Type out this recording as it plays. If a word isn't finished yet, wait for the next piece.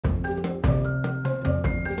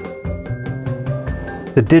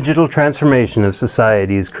The digital transformation of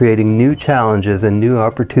society is creating new challenges and new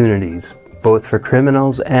opportunities, both for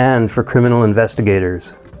criminals and for criminal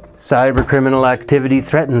investigators. Cyber-criminal activity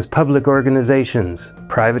threatens public organizations,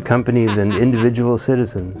 private companies, and individual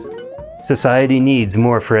citizens. Society needs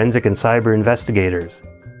more forensic and cyber investigators.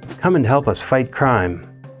 Come and help us fight crime.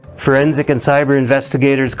 Forensic and cyber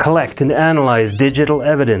investigators collect and analyze digital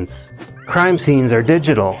evidence. Crime scenes are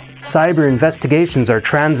digital. Cyber investigations are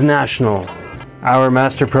transnational. Our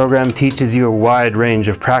master program teaches you a wide range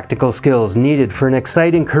of practical skills needed for an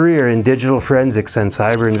exciting career in digital forensics and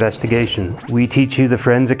cyber investigation. We teach you the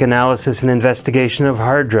forensic analysis and investigation of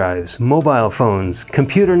hard drives, mobile phones,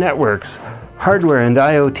 computer networks, hardware and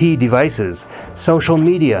IoT devices, social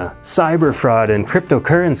media, cyber fraud and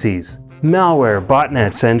cryptocurrencies, malware,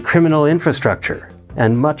 botnets and criminal infrastructure,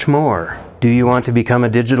 and much more. Do you want to become a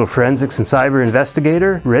digital forensics and cyber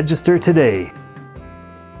investigator? Register today.